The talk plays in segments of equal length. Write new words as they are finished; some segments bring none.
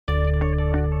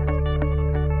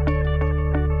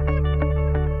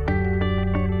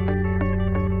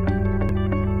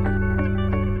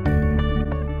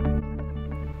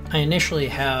I initially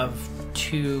have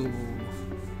two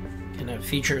kind of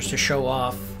features to show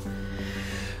off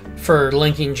for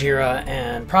linking Jira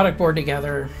and ProductBoard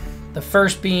together. The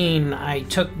first being I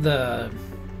took the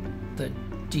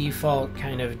default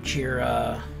kind of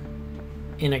Jira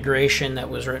integration that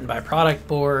was written by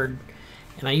ProductBoard,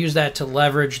 and I use that to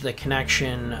leverage the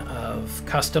connection of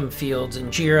custom fields in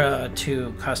Jira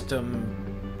to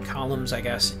custom columns, I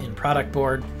guess, in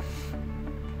ProductBoard.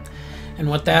 And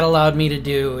what that allowed me to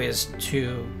do is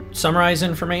to summarize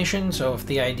information. So if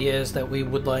the idea is that we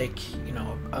would like, you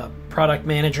know, a product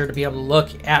manager to be able to look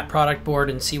at ProductBoard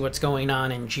and see what's going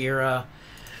on in Jira,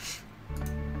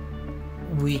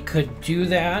 we could do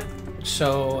that.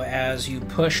 So as you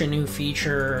push a new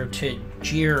feature to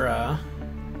Jira,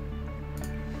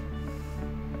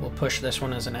 we'll push this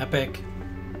one as an epic.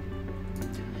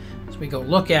 As we go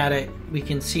look at it, we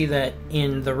can see that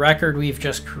in the record we've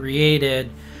just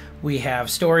created, we have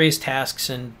stories,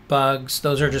 tasks, and bugs.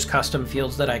 Those are just custom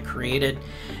fields that I created,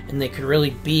 and they could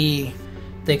really be,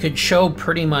 they could show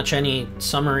pretty much any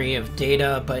summary of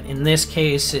data, but in this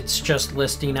case it's just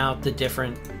listing out the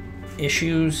different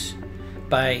issues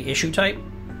by issue type.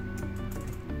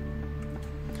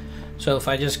 So if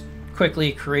I just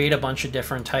quickly create a bunch of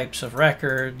different types of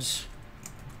records,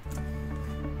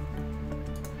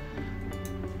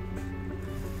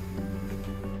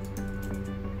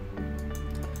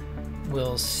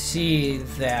 we'll see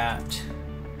that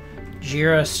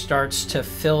Jira starts to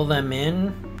fill them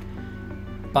in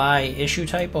by issue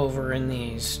type over in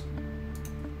these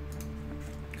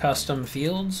custom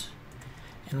fields.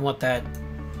 And what that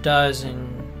does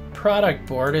in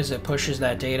ProductBoard is it pushes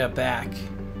that data back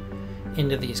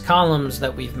into these columns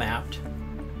that we've mapped.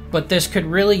 But this could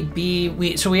really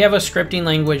be, so we have a scripting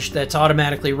language that's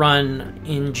automatically run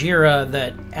in Jira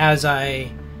that as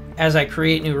I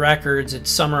create new records, it's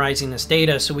summarizing this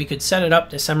data. So we could set it up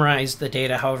to summarize the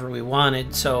data however we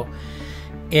wanted. So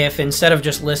if instead of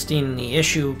just listing the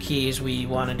issue keys, we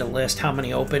wanted to list how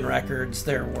many open records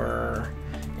there were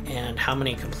and how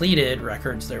many completed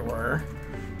records there were,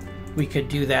 we could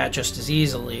do that just as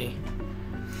easily.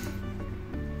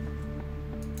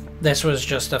 This was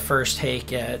just a first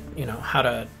take at, you know, how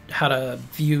to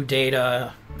view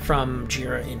data from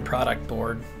Jira in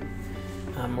ProductBoard.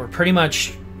 We're pretty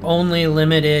much only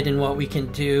limited in what we can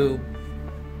do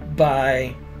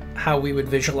by how we would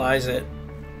visualize it,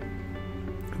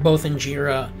 both in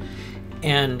Jira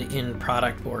and in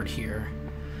ProductBoard here.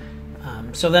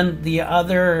 So then the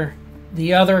other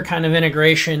kind of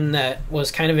integration that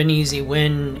was kind of an easy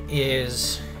win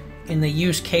is in the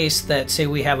use case that, say,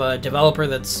 we have a developer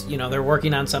that's, you know, they're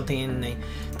working on something and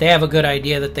they have a good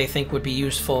idea that they think would be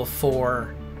useful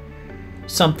for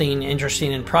something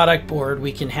interesting in ProductBoard.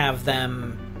 We can have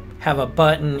them have a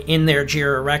button in their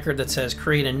Jira record that says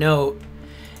create a note,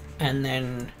 and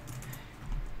then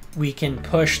we can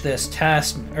push this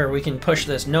test, or we can push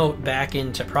this note back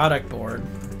into ProductBoard.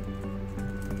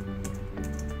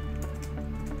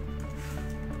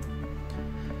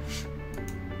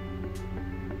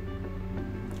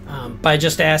 By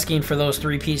just asking for those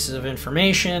three pieces of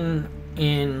information.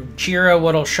 In Jira,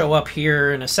 what'll show up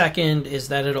here in a second is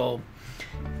that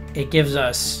it gives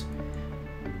us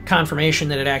confirmation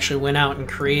that it actually went out and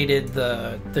created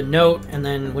the note, and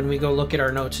then when we go look at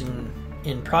our notes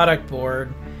in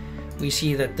ProductBoard, we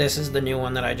see that this is the new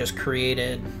one that I just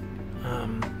created.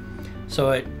 So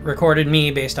it recorded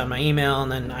me based on my email,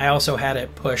 and then I also had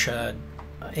it push a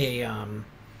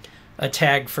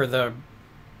tag for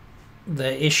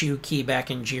the issue key back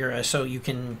in Jira, so you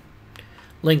can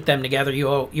link them together. You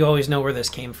always know where this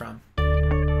came from.